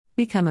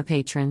Become a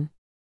patron.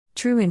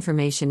 True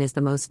information is the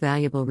most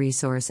valuable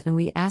resource, and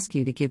we ask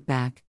you to give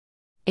back.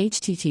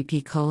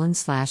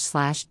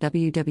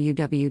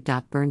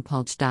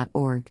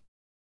 http://www.bernpulch.org.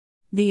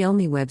 The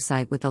only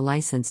website with a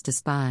license to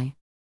spy.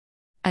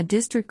 A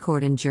district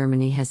court in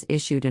Germany has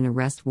issued an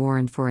arrest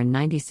warrant for a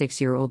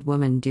 96-year-old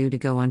woman due to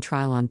go on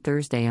trial on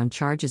Thursday on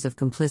charges of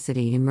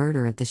complicity in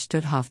murder at the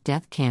Stutthof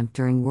death camp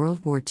during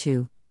World War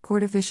II,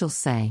 court officials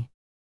say.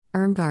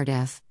 Irmgard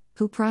F.,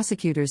 who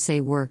prosecutors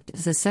say worked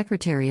as a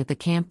secretary at the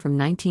camp from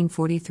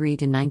 1943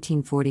 to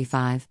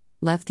 1945,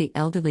 left the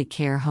elderly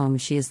care home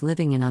she is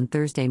living in on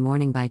Thursday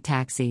morning by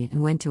taxi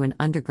and went to an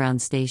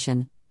underground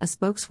station, a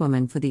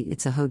spokeswoman for the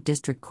Itzehoe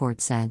District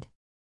Court said.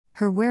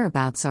 Her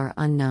whereabouts are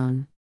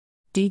unknown.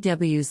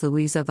 DW's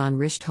Louisa von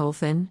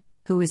Richthofen,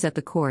 who is at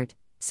the court,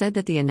 said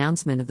that the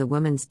announcement of the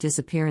woman's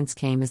disappearance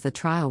came as the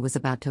trial was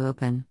about to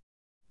open.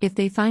 If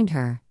they find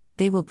her,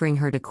 they will bring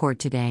her to court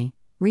today,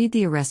 read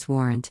the arrest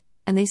warrant,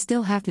 and they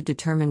still have to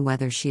determine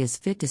whether she is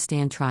fit to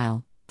stand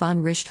trial,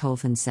 von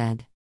Richthofen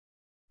said.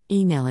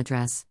 Email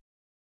address.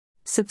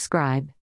 Subscribe.